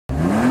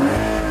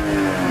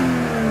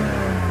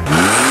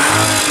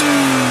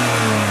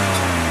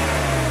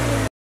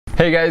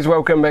Hey guys,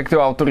 welcome back to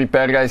Auto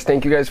Repair guys.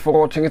 Thank you guys for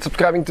watching and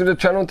subscribing to the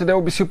channel. Today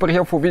will be super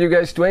helpful video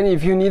guys to any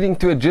of you needing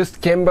to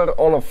adjust camber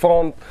on a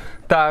front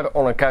tire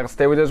on a car.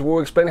 Stay with us,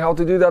 we'll explain how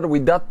to do that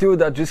with that tool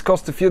that just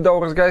costs a few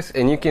dollars guys,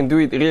 and you can do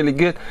it really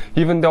good,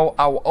 even though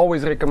I will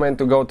always recommend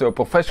to go to a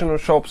professional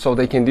shop so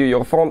they can do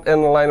your front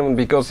end alignment,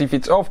 because if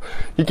it's off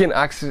you can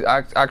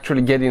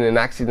actually get in an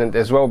accident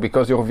as well,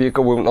 because your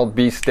vehicle will not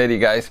be steady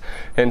guys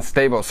and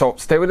stable. So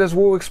stay with us,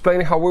 we'll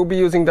explain how we'll be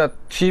using that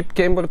cheap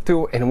camber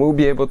tool and we'll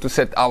be able to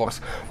set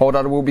ours. All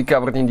that will be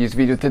covered in this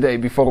video today.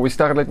 Before we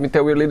start, let me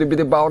tell you a little bit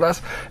about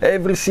us.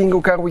 Every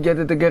single car we get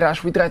at the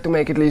garage, we try to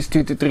make at least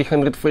 200 to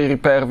 300 free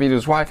repair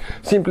videos. Why?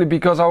 Simply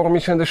because our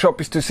mission in the shop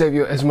is to save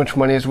you as much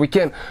money as we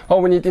can.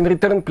 All we need in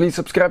return, please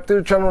subscribe to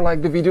the channel,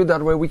 like the video,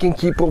 that way we can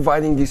keep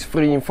providing this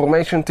free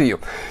information to you.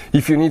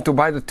 If you need to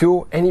buy the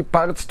tool, any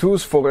parts,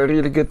 tools for a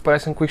really good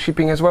price and quick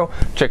shipping as well,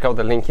 check out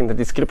the link in the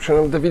description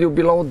of the video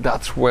below.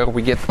 That's where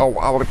we get all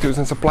our tools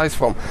and supplies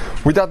from.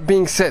 With that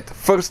being said,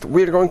 first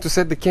we're going to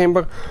set the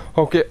camber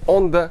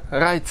on the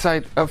right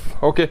side of,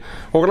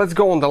 or let's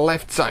go on the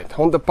left side,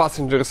 on the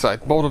passenger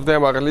side. Both of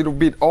them are a little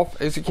bit off,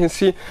 as you can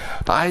see.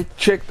 I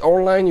checked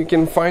online, you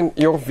can find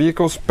your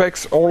vehicle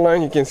specs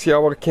online. You can see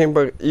our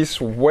camber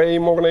is way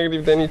more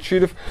negative than it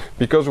should have,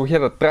 because we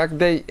had a track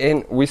day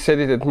and we set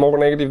it at more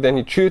negative than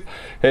it should,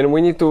 and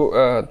we need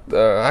to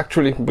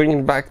actually bring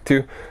it back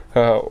to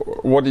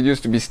what it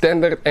used to be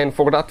standard. And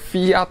for that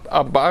Fiat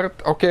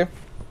Abarth,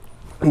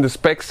 the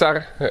specs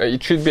are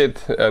it should be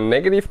at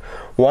negative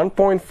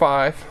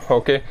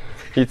 1.5,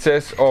 it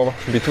says, or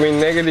between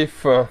negative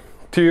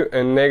 2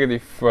 and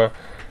negative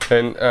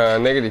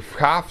negative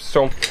half.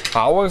 So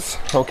ours,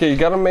 you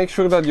gotta make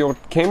sure that your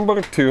camber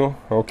tool,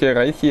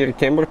 right here,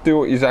 camber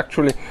tool is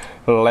actually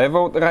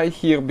leveled right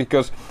here,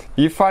 because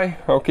if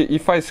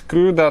I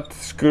screw that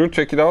screw,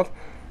 check it out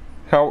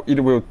how it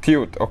will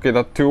tilt.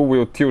 That tool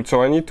will tilt,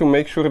 so I need to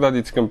make sure that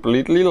it's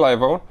completely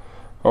level,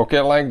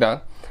 like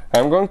that.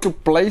 I'm going to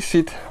place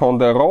it on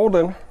the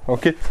rotor,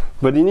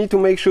 but you need to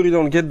make sure you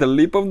don't get the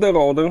lip of the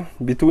rotor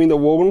between the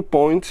worn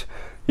points.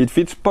 It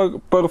fits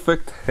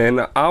perfect,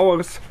 and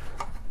ours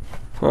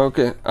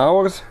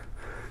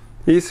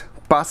is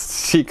past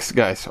 6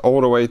 guys,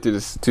 all the way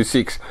to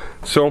 6.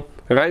 So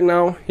right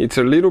now it's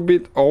a little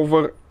bit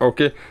over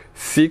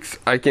 6.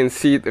 I can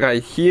see it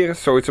right here,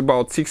 so it's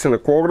about 6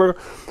 1/4.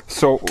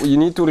 So you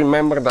need to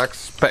remember that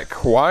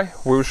spec. Why?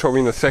 We'll show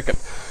in a second.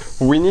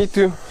 We need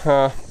to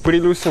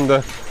pre-loosen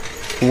the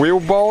wheel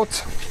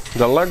bolts,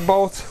 the lug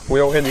bolts.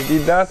 We already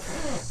did that.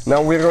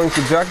 Now we're going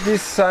to jack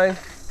this side,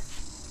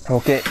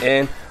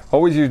 and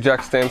always use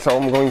jack stand. So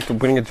I'm going to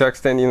bring a jack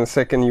stand in a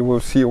second, you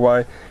will see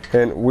why,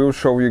 and we'll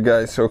show you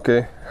guys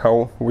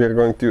how we're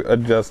going to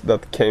adjust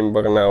that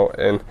camber now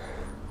and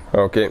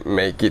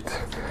make it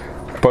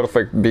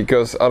perfect,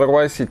 because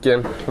otherwise it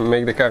can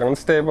make the car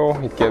unstable,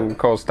 it can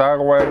cause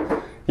tire wear.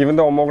 Even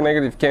though more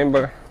negative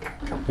camber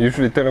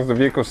usually turns the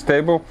vehicle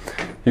stable,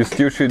 you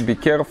still should be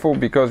careful,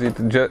 because it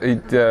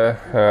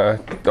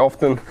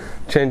often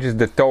changes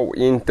the toe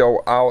in,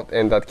 toe out,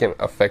 and that can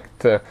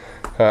affect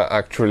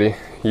actually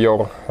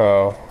your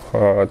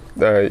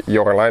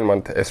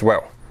alignment as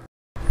well.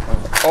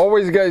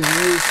 Always guys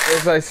use,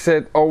 as I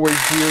said, always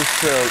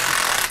use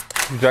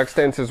jack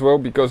stands as well,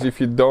 because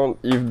if you don't,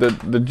 if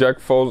the jack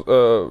falls,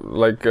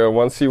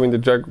 once when the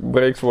jack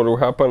breaks, what will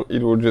happen?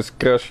 It will just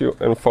crush you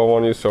and fall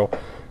on you. So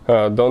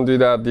don't do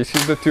that. This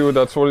is the tool,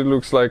 that's what it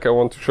looks like. I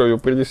want to show you,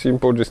 pretty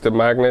simple, just a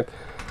magnet.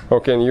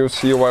 And you'll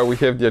see why we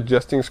have the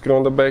adjusting screw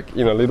on the back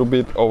in a little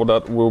bit. All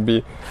that will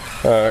be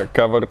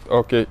covered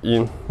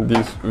in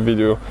this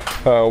video.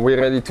 We're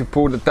ready to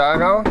pull the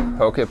tire out.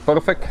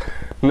 Perfect.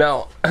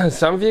 Now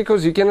some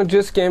vehicles you can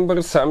adjust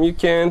camber, some you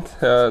can't.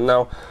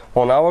 Now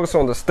on ours,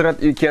 on the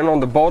strut, you can on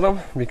the bottom,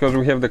 because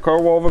we have the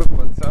curve over,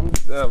 but some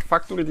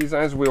factory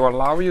designs will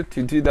allow you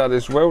to do that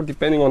as well.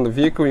 Depending on the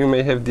vehicle, you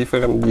may have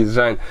different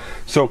design.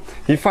 So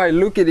if I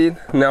look at it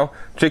now,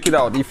 check it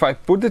out. If I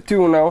put the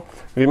tool now,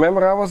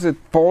 remember I was at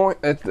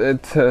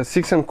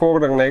 6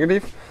 1/4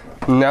 negative.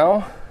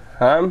 Now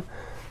I'm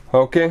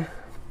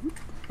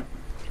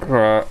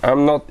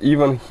I'm not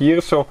even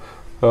here. So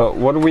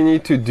what we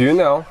need to do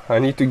now, I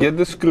need to get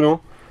the screw,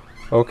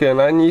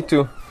 and I need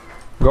to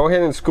go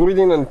ahead and screw it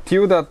in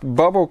until that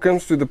bubble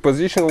comes to the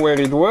position where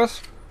it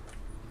was.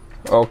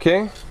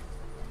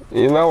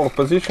 In our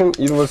position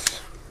it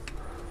was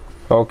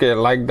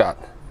like that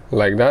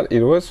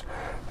it was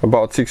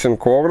about 6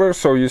 1/4.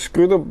 So you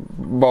screw the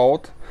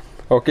bolt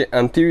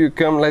until you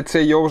come, let's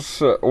say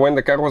yours when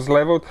the car was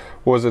leveled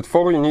was at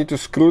 4. You need to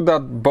screw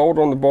that bolt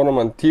on the bottom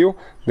until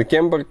the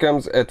camber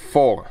comes at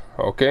 4.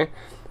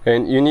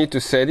 And you need to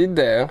set it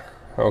there.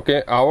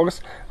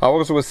 Ours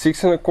was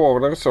 6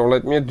 1/4, so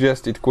let me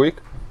adjust it quick.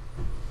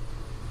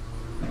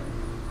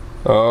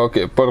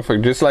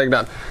 Perfect, just like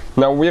that.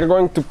 Now we're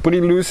going to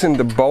pre-loosen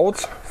the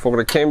bolts for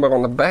the camber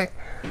on the back.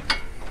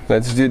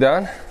 Let's do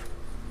that.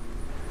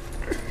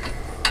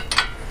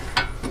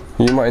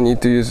 You might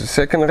need to use a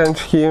second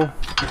wrench here.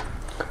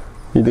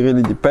 It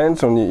really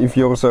depends on if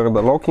yours are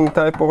the locking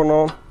type or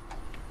not.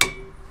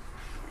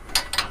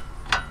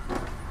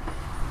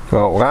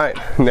 Alright,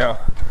 now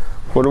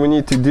what do we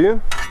need to do?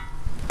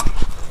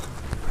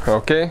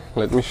 Okay,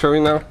 let me show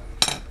you now.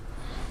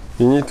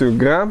 You need to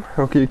grab,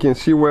 okay, you can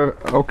see where,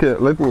 okay,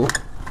 let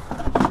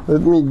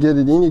me get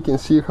it in. You can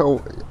see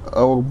how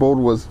our bolt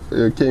was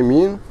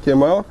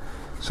came out.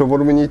 So what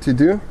do we need to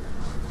do?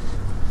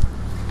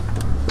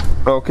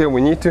 Okay,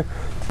 we need to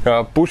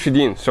push it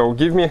in. So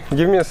give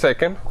me a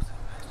second.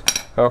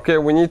 Okay,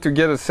 we need to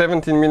get a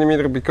 17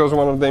 millimeter because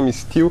one of them is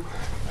still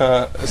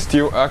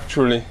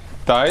actually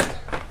tight.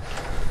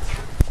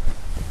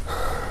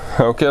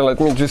 Okay, let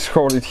me just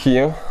hold it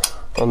here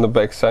on the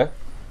back side.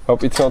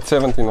 Hope it's not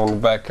 17 on the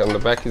back. On the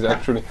back is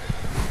actually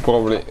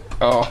probably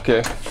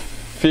okay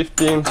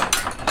 15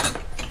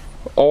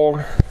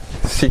 or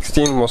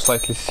 16, most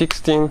likely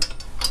 16.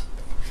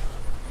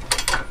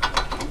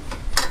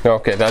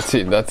 Okay, that's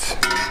it. That's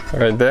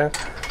right there.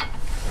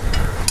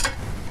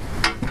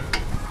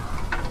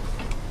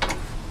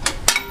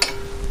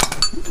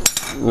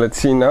 Let's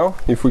see now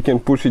if we can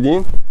push it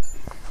in.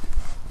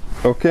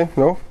 Okay,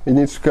 no, it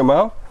needs to come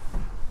out.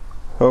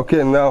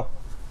 Okay, now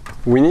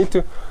we need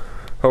to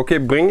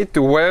bring it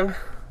to where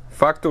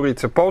factory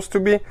it's supposed to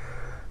be.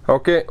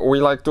 Okay, we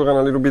like to run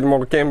a little bit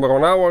more camber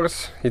on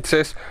ours. It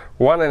says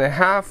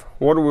 1.5.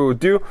 What we will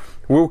do,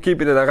 we'll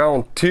keep it at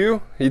around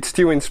 2. It's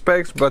still in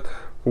specs, but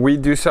we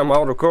do some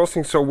auto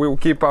crossing, so we'll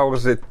keep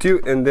ours at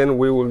 2, and then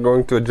we were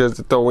going to adjust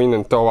the toe in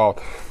and toe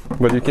out.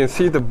 But you can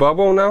see the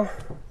bubble now.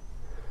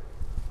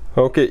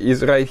 Okay,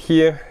 is right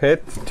here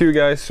at 2,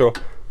 guys. So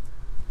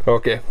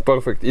okay,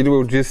 perfect. It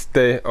will just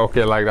stay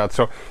okay like that.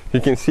 So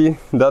you can see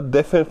that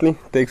definitely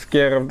takes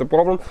care of the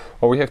problem.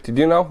 All we have to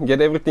do now,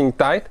 get everything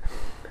tight,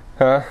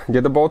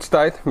 get the bolts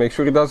tight, make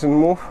sure it doesn't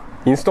move,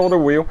 install the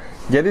wheel,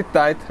 get it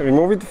tight,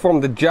 remove it from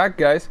the jack,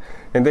 guys.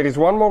 And there is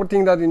one more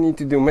thing that you need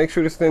to do. Make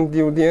sure you stand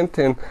till the end,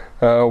 and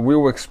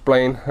we'll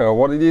explain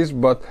what it is.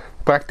 But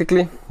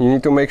practically, you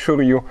need to make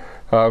sure you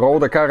roll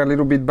the car a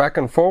little bit back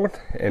and forth,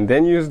 and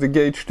then use the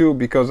gauge too,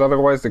 because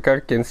otherwise the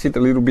car can sit a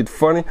little bit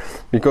funny.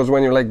 Because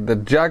when you like the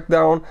jack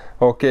down,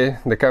 okay,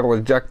 the car was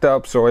jacked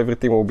up, so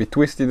everything will be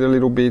twisted a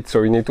little bit.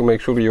 So you need to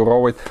make sure you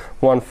roll it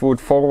 1 foot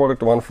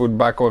forward, 1 foot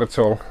backwards,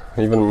 or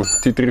even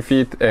 2-3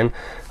 feet, and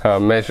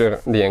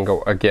measure the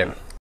angle again.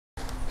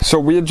 So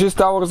we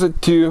adjust ours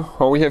at 2.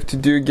 All we have to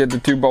do, get the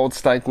 2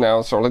 bolts tight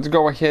now. So let's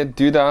go ahead,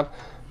 do that.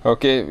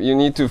 Okay, you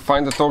need to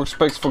find the torque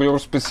specs for your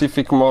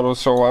specific model.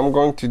 So I'm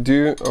going to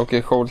do,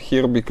 okay, hold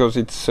here because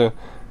it's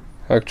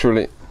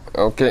actually,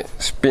 okay,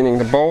 spinning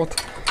the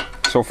bolt.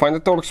 So find the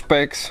torque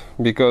specs,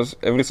 because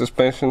every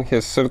suspension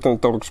has certain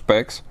torque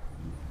specs.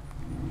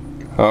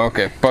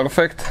 Okay,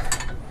 perfect.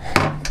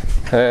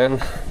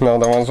 And now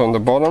the ones on the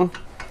bottom.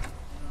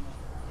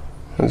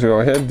 Let's go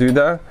ahead, do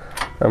that.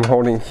 I'm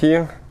holding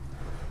here.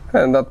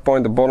 And at that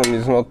point the bottom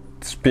is not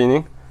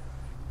spinning.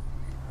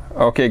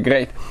 Okay,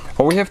 great.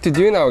 What we have to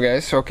do now,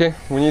 guys, okay,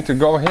 we need to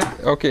go ahead,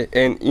 okay,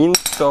 and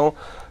install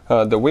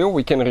the wheel.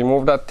 We can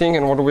remove that thing,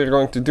 and what we're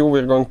going to do,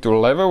 we're going to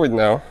level it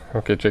now.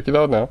 Okay, check it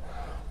out now.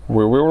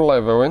 We will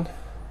level it.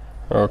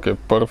 Okay,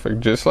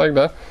 perfect, just like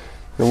that.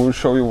 And we'll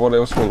show you what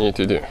else we need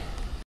to do.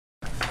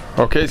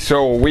 Okay,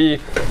 so we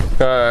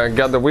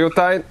got the wheel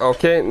tight.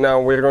 Okay,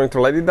 now we're going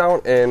to let it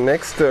down, and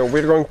next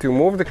we're going to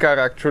move the car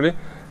actually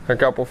a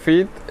couple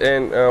feet,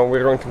 and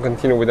we're going to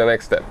continue with the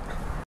next step.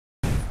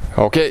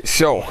 Okay,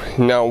 so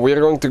now we're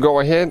going to go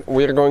ahead,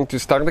 we're going to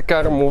start the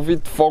car, move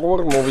it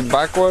forward, move it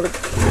backward,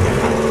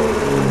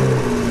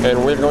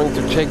 and we're going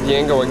to check the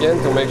angle again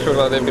to make sure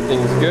that everything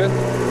is good.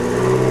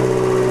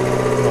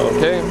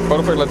 Okay,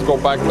 perfect, let's go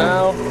back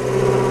now.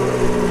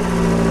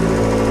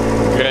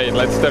 Great,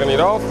 let's turn it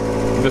off.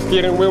 The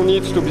steering wheel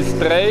needs to be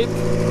straight.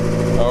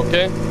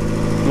 Okay,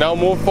 now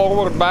move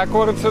forward,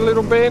 backwards a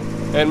little bit,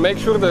 and make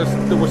sure the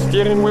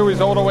steering wheel is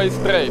all the way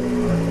straight.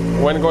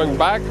 When going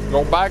back,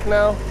 go back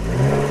now.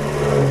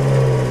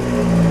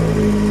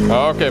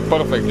 Okay,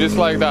 perfect, just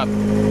like that.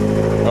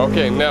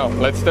 Okay, now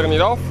let's turn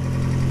it off.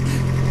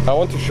 I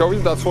want to show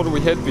you, that's what we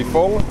had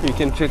before. You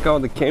can check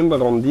out the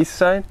camber on this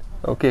side.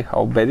 Okay,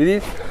 how bad it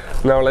is.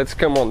 Now let's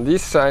come on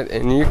this side,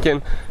 and you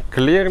can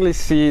clearly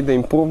see the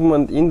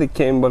improvement in the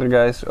camber,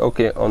 guys.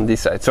 Okay, on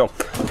this side. So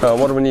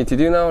what do we need to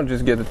do now?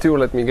 Just get the tool,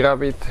 let me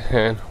grab it,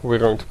 and we're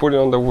going to put it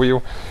on the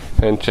wheel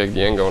and check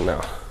the angle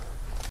now.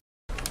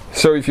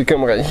 So if you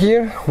come right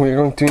here, we're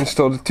going to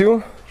install the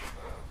tool.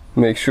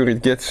 Make sure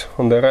it gets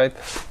on the right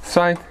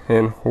side,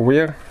 and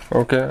we're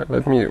okay,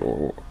 let me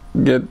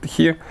get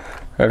here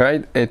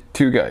right at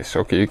 2, guys.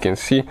 Okay, you can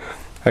see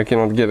I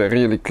cannot get a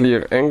really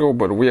clear angle,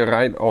 but we are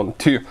right on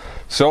 2.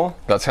 So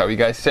that's how you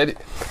guys set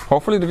it.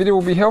 Hopefully the video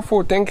will be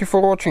helpful. Thank you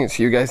for watching,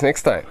 see you guys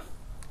next time.